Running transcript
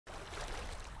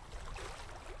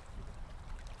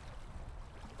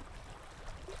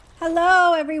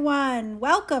Hello everyone,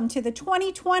 welcome to the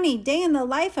 2020 Day in the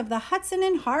Life of the Hudson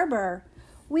and Harbor.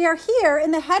 We are here in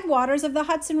the headwaters of the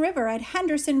Hudson River at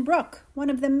Henderson Brook,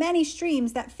 one of the many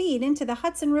streams that feed into the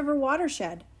Hudson River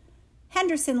watershed.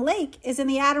 Henderson Lake is in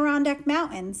the Adirondack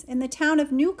Mountains in the town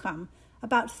of Newcomb,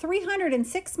 about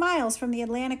 306 miles from the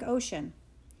Atlantic Ocean.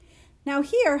 Now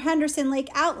here, Henderson Lake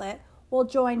Outlet will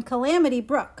join Calamity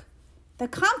Brook. The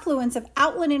confluence of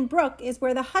Outlet and Brook is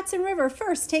where the Hudson River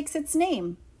first takes its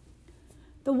name.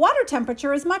 The water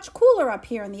temperature is much cooler up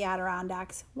here in the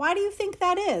Adirondacks. Why do you think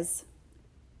that is?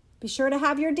 Be sure to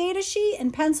have your data sheet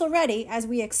and pencil ready as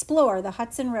we explore the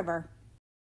Hudson River.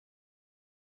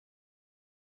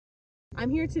 I'm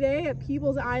here today at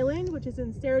Peebles Island, which is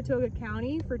in Saratoga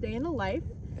County, for Day in the Life.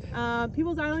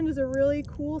 Peebles Island is a really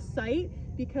cool site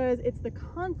because it's the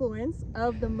confluence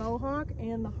of the Mohawk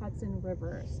and the Hudson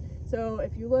Rivers. So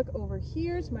if you look over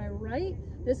here to my right,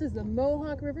 this is the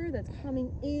Mohawk River that's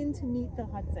coming in to meet the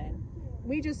Hudson.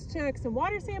 We just took some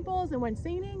water samples and went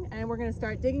seining, and we're going to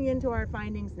start digging into our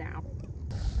findings now.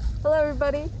 Hello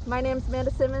everybody, my name is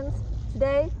Amanda Simmons.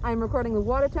 Today I'm recording the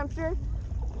water temperature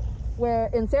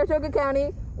in Saratoga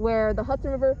County, where the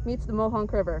Hudson River meets the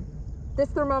Mohawk River. This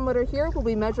thermometer here will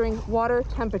be measuring water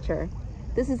temperature.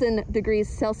 This is in degrees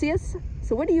Celsius.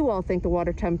 So what do you all think the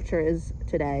water temperature is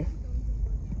today?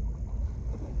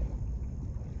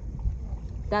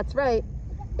 That's right,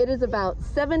 it is about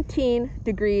 17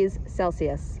 degrees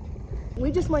Celsius.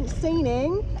 We just went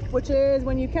seining, which is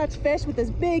when you catch fish with this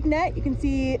big net. You can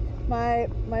see my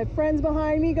friends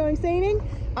behind me going seining.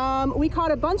 We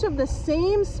caught a bunch of the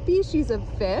same species of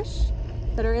fish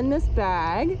that are in this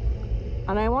bag,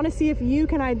 and I want to see if you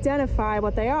can identify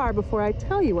what they are before I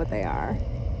tell you what they are.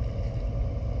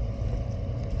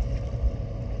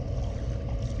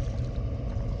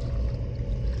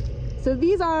 So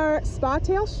these are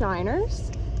spot-tail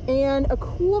shiners, and a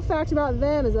cool fact about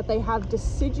them is that they have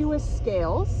deciduous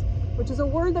scales, which is a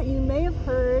word that you may have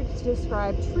heard to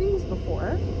describe trees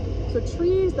before. So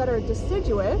trees that are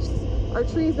deciduous are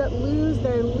trees that lose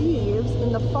their leaves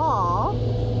in the fall,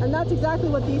 and that's exactly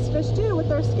what these fish do with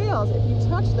their scales. If you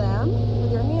touch them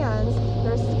with your hands,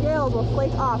 their scales will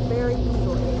flake off very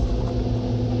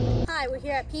easily. Hi, we're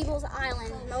here at Peebles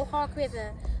Island, Mohawk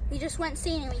River. We just went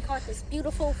seining and we caught this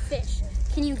beautiful fish.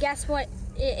 Can you guess what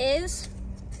it is?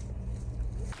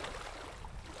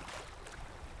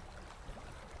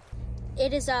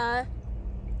 It is a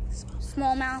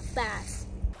smallmouth bass.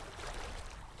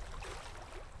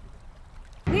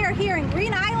 We are here in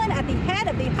Green Island at the head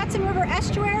of the Hudson River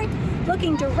Estuary,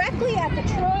 looking directly at the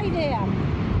Troy Dam.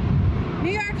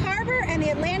 New York Harbor and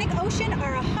the Atlantic Ocean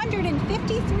are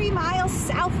 153 miles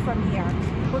south from here.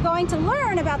 We're going to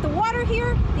learn about the water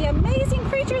here, the amazing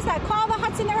creatures that call the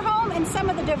Hudson their home, and some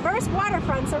of the diverse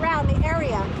waterfronts around the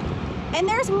area. And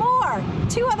there's more.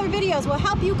 2 other videos will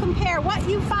help you compare what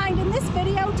you find in this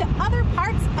video to other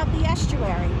parts of the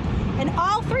estuary. And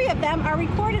all 3 of them are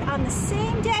recorded on the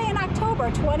same day in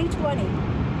October 2020.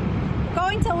 We're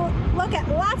going to look at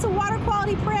lots of water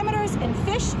quality parameters and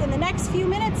fish in the next few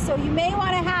minutes, so you may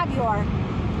want to have your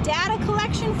data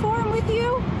collection form with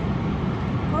you,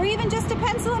 or even just a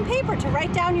pencil and paper to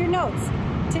write down your notes.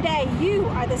 Today, you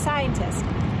are the scientist.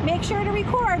 Make sure to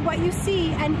record what you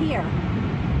see and hear.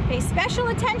 Pay special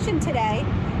attention today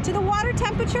to the water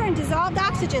temperature and dissolved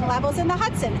oxygen levels in the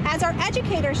Hudson, as our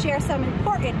educators share some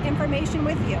important information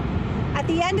with you. At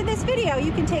the end of this video,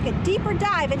 you can take a deeper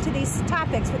dive into these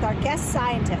topics with our guest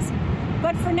scientists.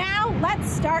 But for now, let's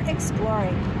start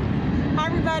exploring. Hi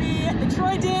everybody, the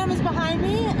Troy Dam is behind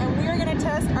me, and we are going to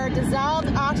test our dissolved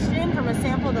oxygen from a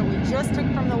sample that we just took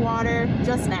from the water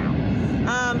just now.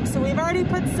 So we've already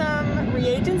put some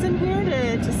reagents in here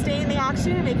to stain the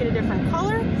oxygen and make it a different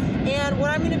color. And what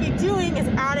I'm going to be doing is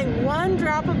adding 1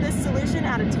 drop of this solution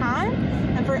at a time.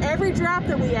 And for every drop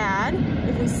that we add,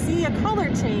 if we see a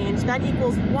color change, that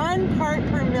equals 1 part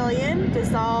per million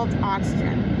dissolved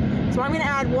oxygen. So I'm going to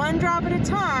add 1 drop at a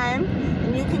time,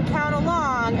 and you can count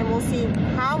along, and we'll see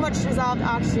how much dissolved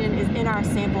oxygen is in our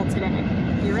sample today.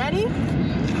 You ready?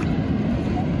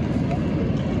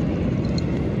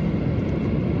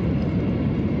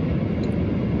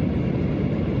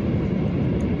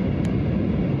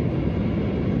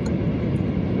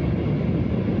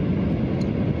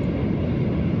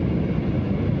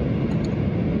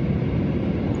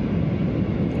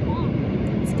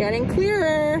 It's getting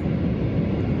clearer.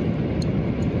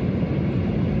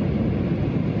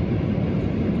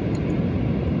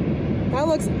 That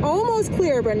looks almost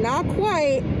clear, but not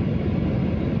quite.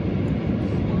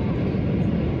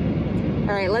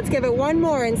 All right, let's give it 1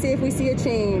 more and see if we see a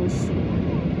change.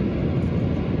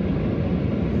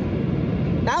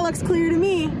 That looks clear to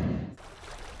me.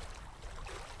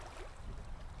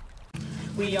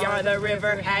 We are the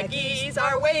River Haggies,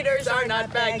 our waders are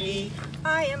not baggy.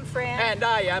 I am Fran. And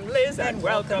I am Liz, and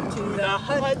welcome to the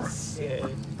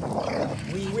Hudson.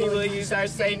 We will use our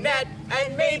seine net,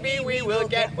 and maybe we will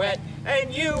get wet,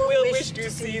 and you will wish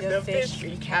to see the fish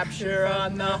we capture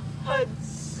on the Hudson.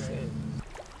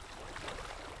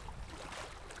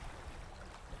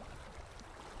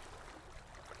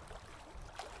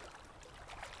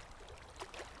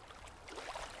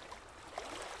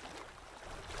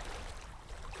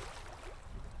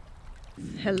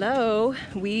 Hello,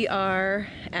 we are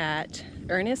at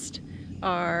Ernest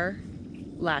R.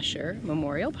 Lasher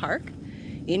Memorial Park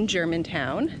in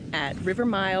Germantown at River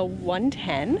Mile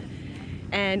 110,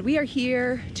 and we are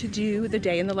here to do the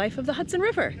day in the life of the Hudson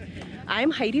River. I'm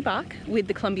Heidi Bach with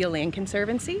the Columbia Land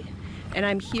Conservancy, and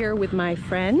I'm here with my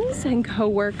friends and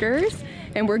co-workers,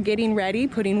 and we're getting ready,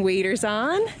 putting waders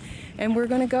on, and we're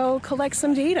gonna go collect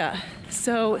some data.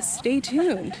 So stay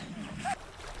tuned.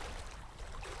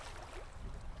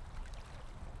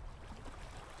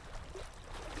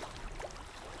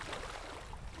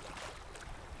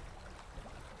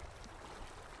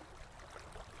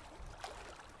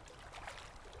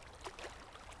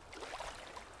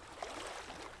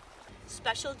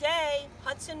 Special day,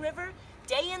 Hudson River,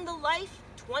 Day in the Life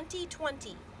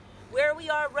 2020. Where we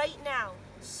are right now,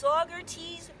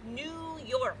 Saugerties, New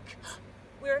York.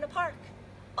 We're in a park,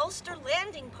 Ulster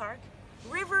Landing Park,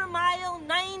 River Mile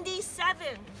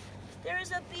 97. There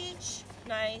is a beach,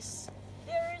 nice.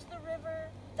 There is the river,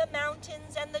 the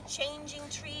mountains, and the changing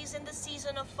trees in the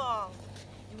season of fall.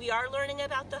 We are learning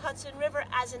about the Hudson River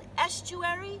as an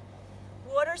estuary,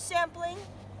 water sampling,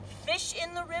 fish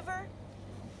in the river,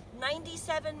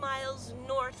 97 miles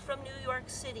north from New York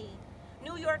City.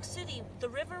 New York City, the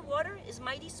river water is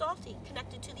mighty salty,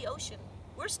 connected to the ocean.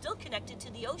 We're still connected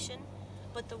to the ocean,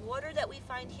 but the water that we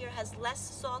find here has less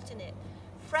salt in it.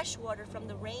 Fresh water from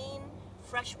the rain,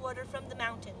 fresh water from the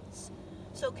mountains.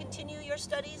 So continue your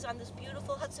studies on this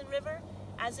beautiful Hudson River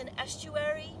as an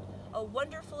estuary, a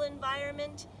wonderful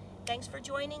environment. Thanks for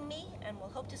joining me, and we'll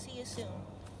hope to see you soon.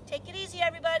 Take it easy,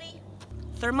 everybody.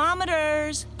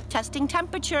 Thermometers, testing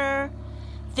temperature.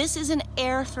 This is an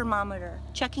air thermometer,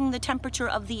 checking the temperature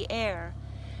of the air.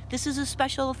 This is a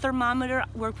special thermometer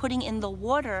we're putting in the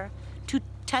water to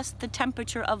test the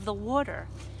temperature of the water.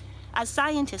 As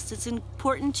scientists, it's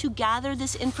important to gather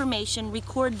this information,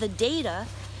 record the data,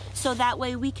 so that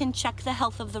way we can check the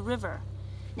health of the river.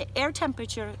 The air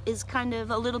temperature is kind of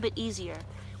a little bit easier.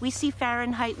 We see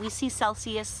Fahrenheit, we see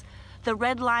Celsius. The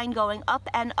red line going up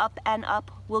and up and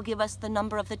up will give us the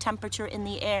number of the temperature in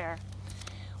the air.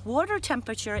 Water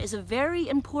temperature is a very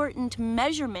important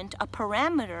measurement, a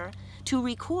parameter to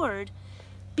record,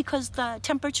 because the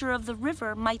temperature of the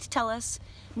river might tell us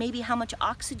maybe how much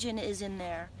oxygen is in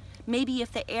there, maybe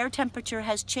if the air temperature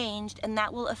has changed, and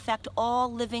that will affect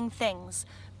all living things,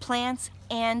 plants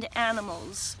and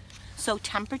animals. So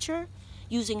temperature,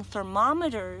 using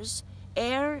thermometers,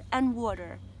 air and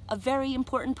water, a very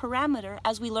important parameter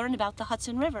as we learn about the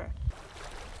Hudson River.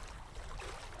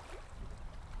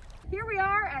 Here we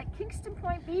are at Kingston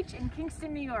Point Beach in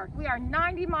Kingston, New York. We are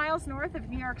 90 miles north of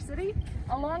New York City,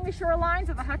 along the shorelines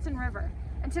of the Hudson River.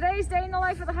 And today's Day in the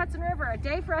Life of the Hudson River, a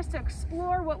day for us to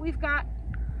explore what we've got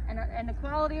and the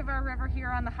quality of our river here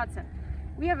on the Hudson.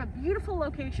 We have a beautiful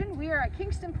location. We are at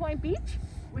Kingston Point Beach,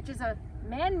 which is a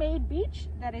man-made beach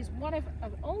that is one of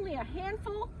only a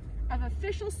handful of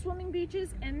official swimming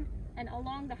beaches in and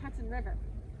along the Hudson River.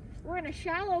 We're in a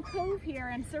shallow cove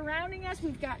here, and surrounding us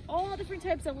we've got all different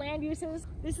types of land uses.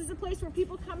 This is a place where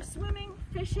people come swimming,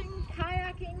 fishing,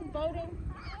 kayaking, boating,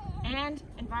 and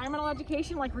environmental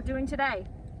education like we're doing today.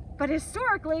 But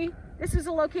historically, this was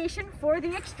a location for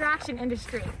the extraction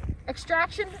industry.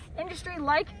 Extraction industry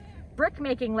like brick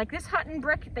making, like this Hutton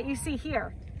brick that you see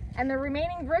here, and the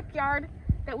remaining brickyard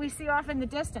that we see off in the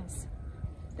distance.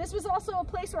 This was also a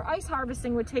place where ice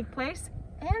harvesting would take place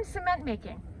and cement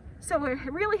making. So a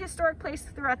really historic place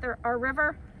throughout our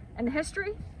river and the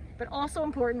history, but also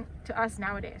important to us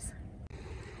nowadays.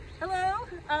 Hello,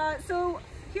 so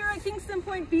here at Kingston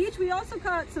Point Beach, we also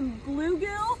caught some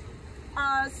bluegill,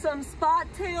 some spot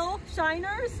tail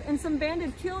shiners, and some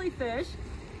banded killifish.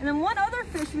 And then one other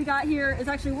fish we got here is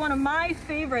actually one of my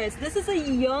favorites. This is a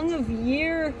young of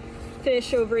year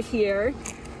fish over here.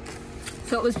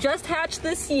 So it was just hatched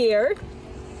this year.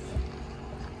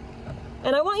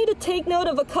 And I want you to take note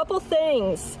of a couple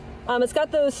things. It's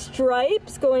got those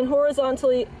stripes going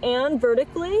horizontally and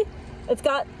vertically. It's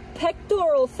got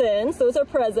pectoral fins, those are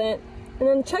present. And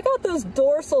then check out those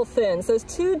dorsal fins, those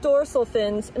two dorsal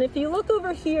fins. And if you look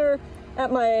over here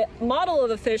at my model of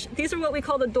a fish, these are what we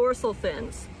call the dorsal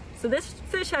fins. So this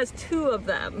fish has two of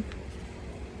them.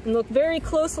 and look very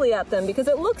closely at them because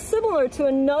it looks similar to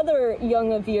another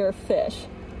young of year fish.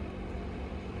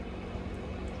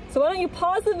 So why don't you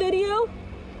pause the video,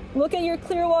 look at your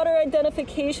Clearwater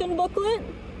identification booklet,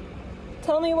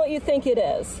 tell me what you think it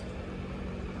is.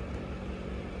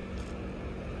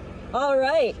 All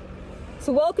right,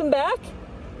 so welcome back.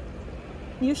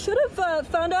 You should have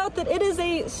found out that it is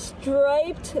a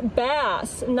striped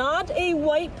bass, not a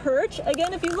white perch.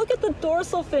 Again, if you look at the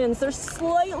dorsal fins, they're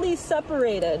slightly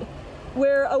separated,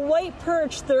 where a white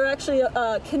perch, they're actually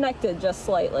connected just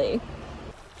slightly.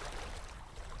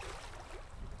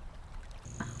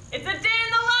 It's a day in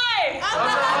the life of the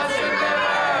Hudson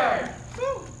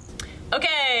River!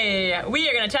 Okay, we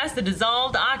are going to test the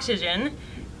dissolved oxygen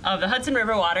of the Hudson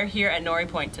River water here at Norrie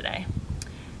Point today.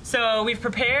 So we've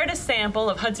prepared a sample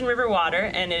of Hudson River water,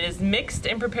 and it is mixed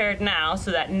and prepared now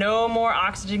so that no more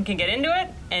oxygen can get into it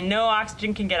and no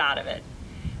oxygen can get out of it.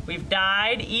 We've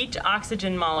dyed each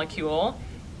oxygen molecule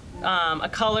a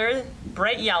color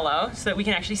bright yellow so that we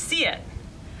can actually see it.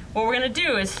 What we're going to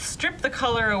do is strip the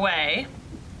color away,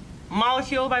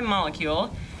 molecule by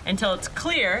molecule, until it's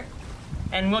clear,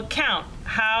 and we'll count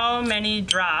how many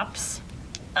drops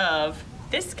of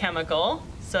this chemical,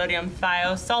 sodium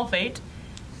thiosulfate,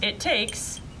 it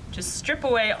takes to strip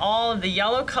away all of the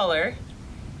yellow color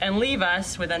and leave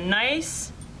us with a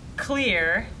nice,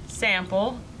 clear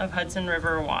sample of Hudson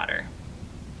River water.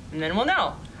 And then we'll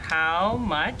know how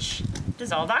much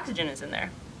dissolved oxygen is in there.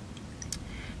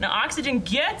 Now, oxygen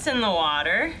gets in the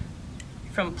water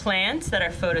from plants that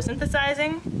are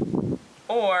photosynthesizing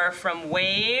or from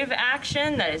wave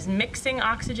action that is mixing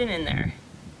oxygen in there.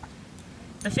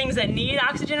 The things that need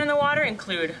oxygen in the water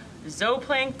include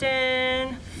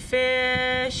zooplankton,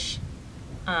 fish,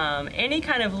 any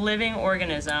kind of living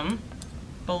organism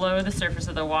below the surface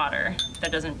of the water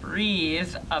that doesn't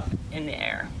breathe up in the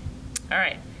air. All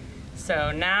right,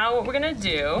 so now what we're gonna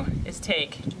do is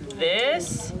take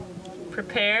this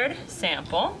prepared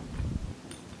sample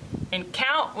and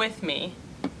count with me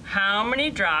how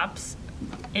many drops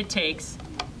it takes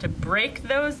to break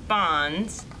those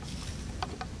bonds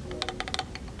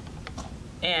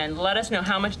and let us know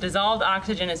how much dissolved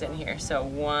oxygen is in here. So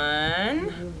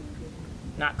 1,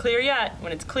 not clear yet.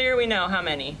 When it's clear, we know how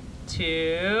many.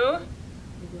 2,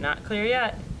 not clear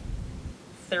yet.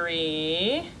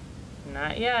 3,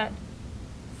 not yet.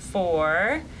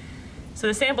 4. So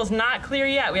the sample's not clear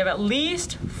yet. We have at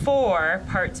least 4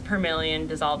 parts per million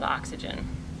dissolved oxygen.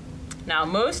 Now,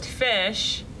 most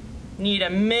fish need a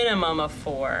minimum of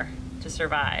 4 to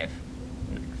survive.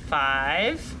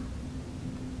 5,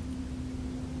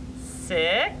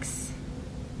 6,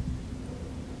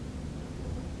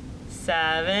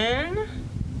 7,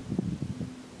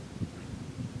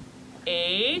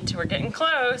 8, we're getting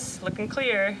close, looking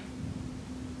clear.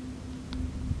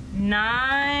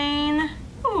 9,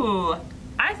 ooh,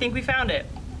 I think we found it.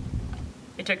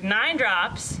 It took 9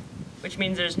 drops, which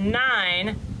means there's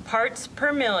 9 parts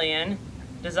per million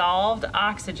dissolved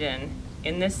oxygen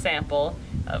in this sample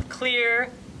of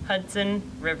clear Hudson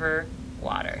River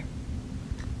water.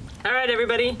 All right,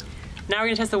 everybody, now we're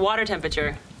gonna test the water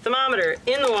temperature. Thermometer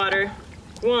in the water.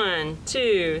 1,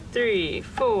 2, 3,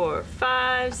 4,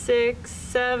 5, 6,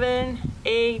 7,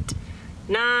 8,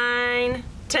 9,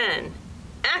 10.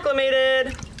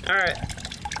 Acclimated. All right,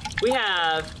 we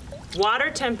have water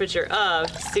temperature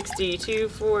of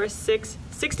 66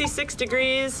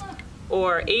 degrees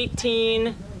or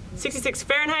 66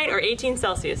 Fahrenheit or 18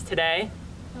 Celsius today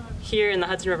here in the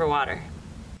Hudson River water.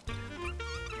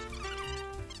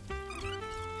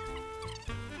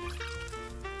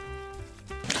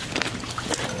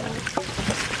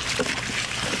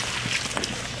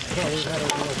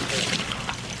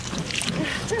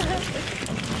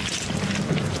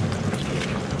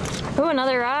 Ooh,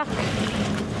 another rock.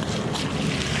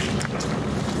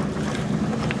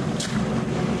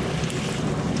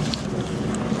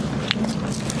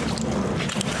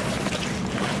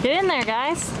 Get in there,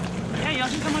 guys. Yeah, y'all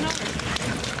should come on over.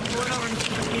 Pull it over and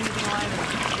see anything alive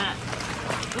in that.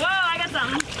 Whoa, I got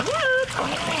something. Woo!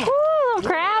 Ooh, little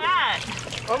crab.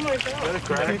 Oh my god. Is that a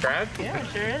crab? Crab? Yeah, it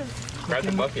sure is. Grab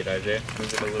the bucket, IJ.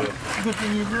 Move it a little. Good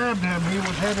thing you grabbed him. He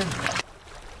was headed.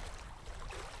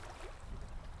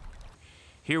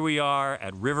 Here we are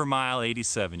at River Mile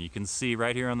 87. You can see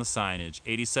right here on the signage,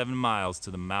 87 miles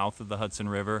to the mouth of the Hudson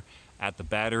River at the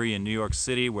Battery in New York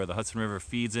City, where the Hudson River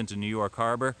feeds into New York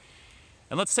Harbor.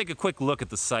 And let's take a quick look at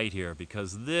the site here,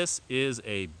 because this is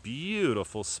a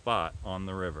beautiful spot on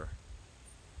the river.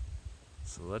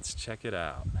 So let's check it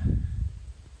out.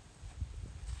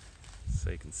 So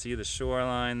you can see the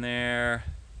shoreline there.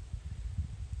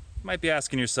 You might be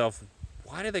asking yourself,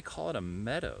 why do they call it a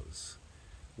meadows?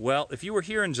 Well, if you were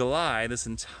here in July, this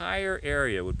entire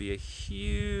area would be a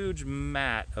huge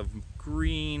mat of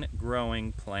green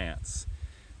growing plants.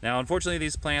 Now, unfortunately,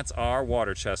 these plants are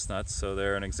water chestnuts, so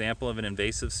they're an example of an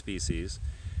invasive species,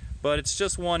 but it's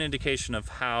just one indication of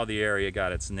how the area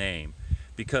got its name.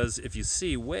 Because if you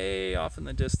see way off in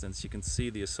the distance, you can see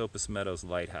the Esopus Meadows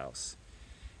Lighthouse.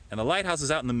 And the lighthouse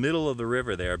is out in the middle of the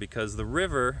river there because the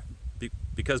river,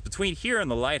 because between here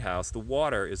and the lighthouse, the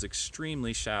water is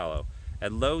extremely shallow.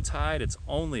 At low tide, it's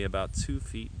only about 2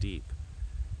 feet deep.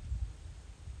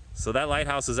 So that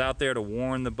lighthouse is out there to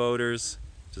warn the boaters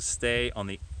to stay on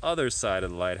the other side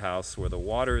of the lighthouse where the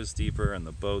water is deeper and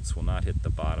the boats will not hit the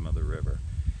bottom of the river.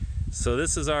 So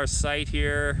this is our site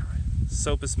here,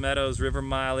 Esopus Meadows, River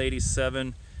Mile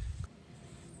 87.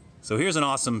 So here's an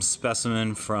awesome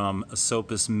specimen from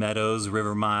Esopus Meadows,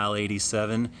 River Mile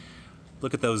 87.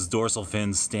 Look at those dorsal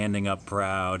fins standing up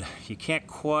proud. You can't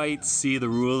quite see the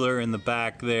ruler in the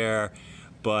back there,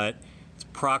 but it's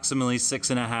approximately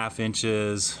 6.5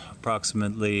 inches,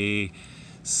 approximately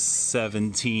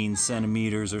 17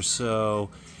 centimeters or so.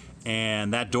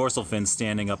 And that dorsal fin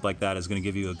standing up like that is going to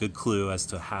give you a good clue as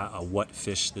to what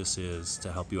fish this is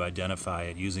to help you identify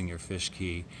it using your fish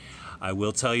key. I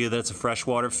will tell you that it's a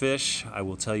freshwater fish. I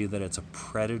will tell you that it's a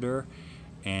predator,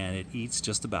 and it eats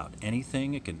just about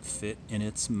anything it can fit in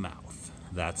its mouth.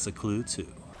 That's a clue too.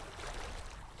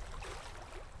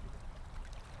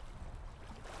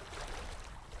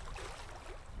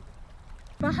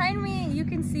 Behind me, you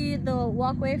can see the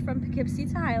walkway from Poughkeepsie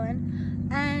to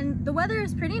Highland, and the weather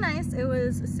is pretty nice. It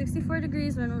was 64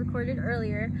 degrees when recorded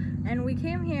earlier, and we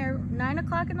came here 9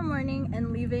 o'clock in the morning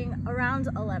and leaving around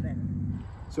 11.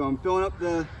 So I'm filling up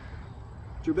the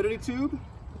turbidity tube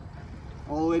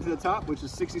all the way to the top, which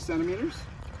is 60 centimeters.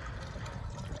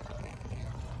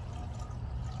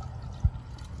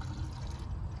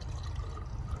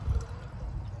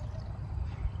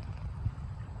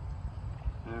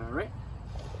 All right.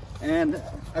 And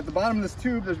at the bottom of this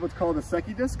tube, there's what's called a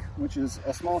Secchi disc, which is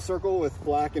a small circle with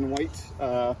black and white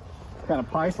kind of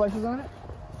pie slices on it.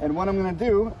 And what I'm gonna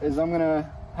do is I'm gonna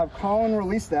have Colin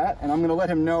release that, and I'm gonna let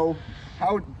him know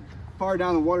how far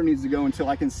down the water needs to go until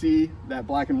I can see that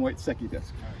black and white Secchi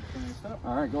disc.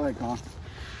 All right, go ahead, Colin.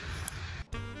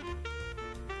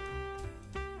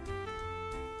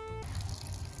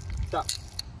 Stop.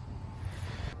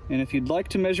 And if you'd like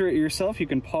to measure it yourself, you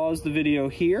can pause the video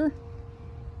here.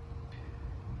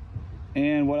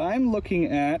 And what I'm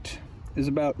looking at is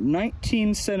about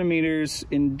 19 centimeters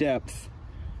in depth.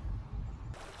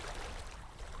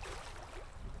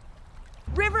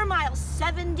 River Mile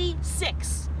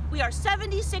 76. We are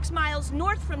 76 miles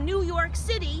north from New York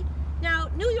City. Now,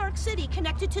 New York City,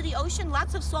 connected to the ocean,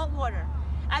 lots of salt water.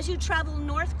 As you travel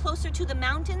north, closer to the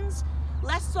mountains,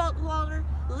 less salt water,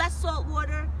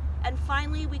 and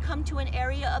finally we come to an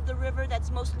area of the river that's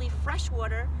mostly fresh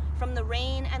water from the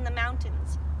rain and the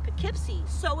mountains. Poughkeepsie,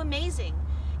 so amazing.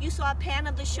 You saw a pan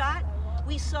of the shot,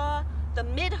 we saw the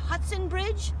mid-Hudson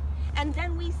Bridge, and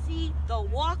then we see the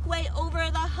walkway over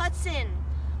the Hudson.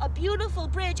 A beautiful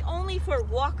bridge only for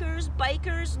walkers,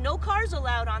 bikers, no cars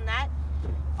allowed on that.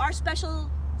 Our special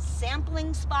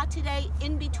sampling spot today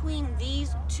in between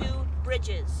these two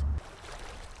bridges.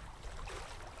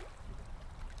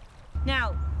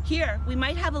 Now, here, we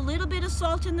might have a little bit of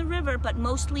salt in the river, but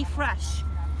mostly fresh.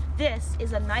 This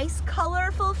is a nice,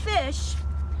 colorful fish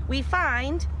we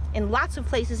find in lots of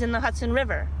places in the Hudson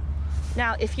River.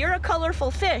 Now, if you're a colorful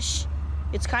fish,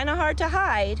 it's kind of hard to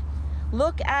hide.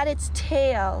 Look at its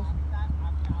tail.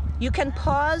 You can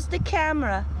pause the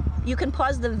camera. You can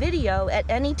pause the video at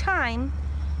any time,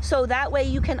 so that way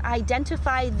you can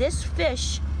identify this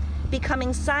fish,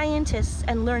 becoming scientists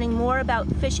and learning more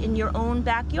about fish in your own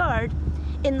backyard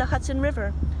in the Hudson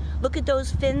River. Look at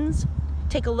those fins.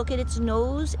 Take a look at its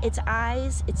nose, its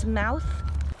eyes, its mouth.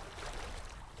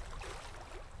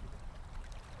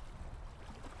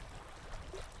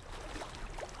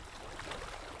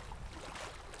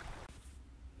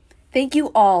 Thank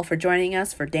you all for joining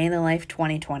us for Day in the Life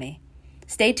 2020.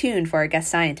 Stay tuned for our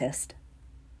guest scientist.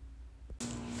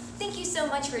 Thank you so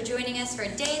much for joining us for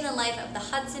Day in the Life of the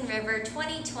Hudson River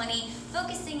 2020,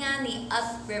 focusing on the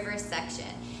upriver section.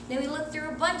 Now we looked through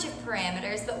a bunch of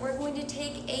parameters, but we're going to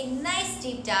take a nice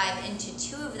deep dive into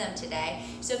two of them today.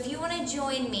 So if you want to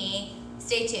join me,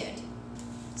 stay tuned.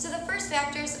 So the first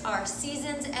factors are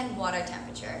seasons and water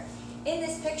temperature. In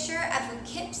this picture at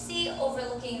Poughkeepsie,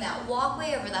 overlooking that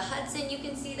walkway over the Hudson, you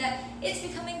can see that it's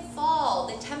becoming fall.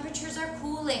 The temperatures are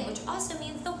cooling, which also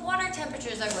means the water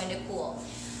temperatures are going to cool.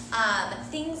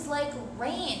 Things like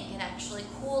rain can actually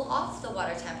cool off the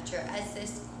water temperature as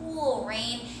this cool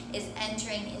rain is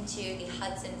entering into the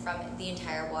Hudson from the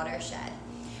entire watershed.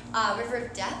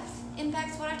 River depth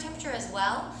impacts water temperature as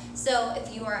well. So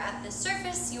if you are at the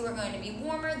surface, you are going to be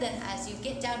warmer than as you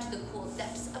get down to the cool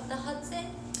depths of the Hudson.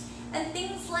 And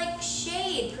things like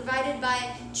shade provided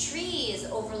by trees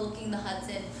overlooking the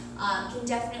Hudson can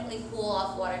definitely cool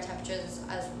off water temperatures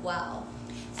as well.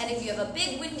 And if you have a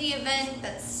big windy event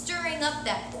that's stirring up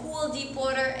that cool deep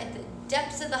water at the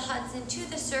depths of the Hudson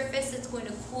to the surface, it's going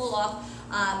to cool off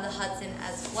the Hudson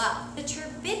as well. The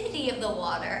turbidity of the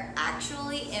water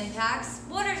actually impacts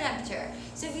water temperature.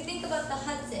 So if you think about the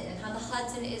Hudson and how the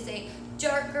Hudson is a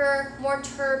darker, more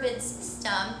turbid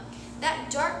system,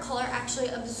 that dark color actually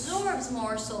absorbs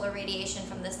more solar radiation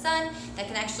from the sun that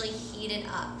can actually heat it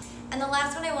up. And the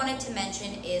last one I wanted to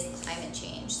mention is climate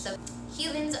change. So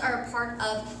humans are a part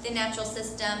of the natural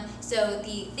system, so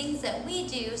the things that we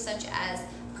do, such as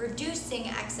producing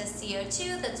excess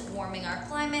CO2 that's warming our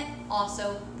climate,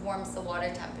 also warms the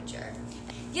water temperature.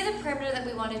 The other parameter that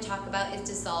we want to talk about is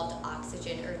dissolved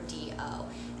oxygen, or DO.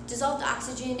 Dissolved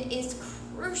oxygen is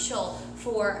crucial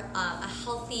for a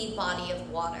healthy body of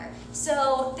water.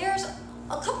 So there's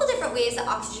a couple different ways that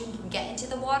oxygen can get into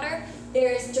the water.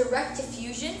 There's direct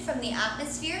diffusion from the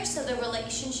atmosphere, so the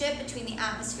relationship between the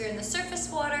atmosphere and the surface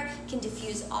water can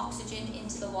diffuse oxygen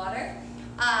into the water.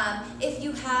 If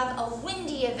you have a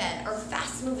windy event or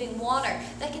fast-moving water,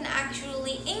 that can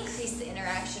actually increase the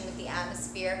interaction with the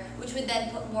atmosphere, which would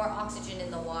then put more oxygen in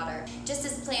the water. Just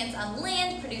as plants on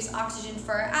land produce oxygen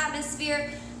for our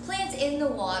atmosphere, plants in the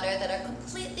water that are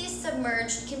completely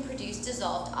submerged can produce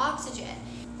dissolved oxygen.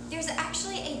 There's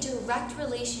actually a direct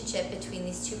relationship between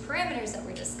these two parameters that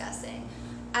we're discussing.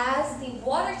 As the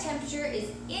water temperature is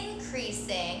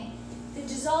increasing, the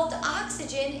dissolved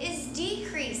oxygen is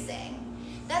decreasing.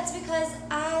 That's because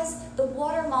as the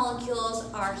water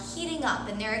molecules are heating up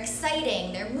and they're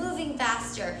exciting, they're moving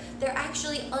faster, they're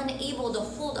actually unable to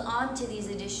hold on to these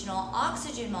additional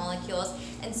oxygen molecules,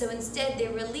 and so instead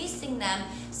they're releasing them,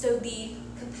 so the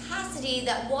capacity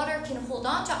that water can hold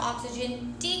on to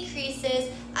oxygen decreases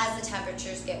as the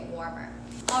temperatures get warmer.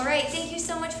 All right, thank you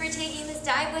so much for taking this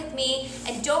dive with me,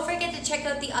 and don't forget to check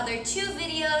out the other 2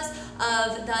 videos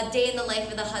of the day in the life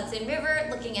of the Hudson River,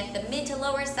 looking at the mid to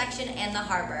lower section and the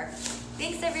harbor.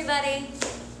 Thanks, everybody.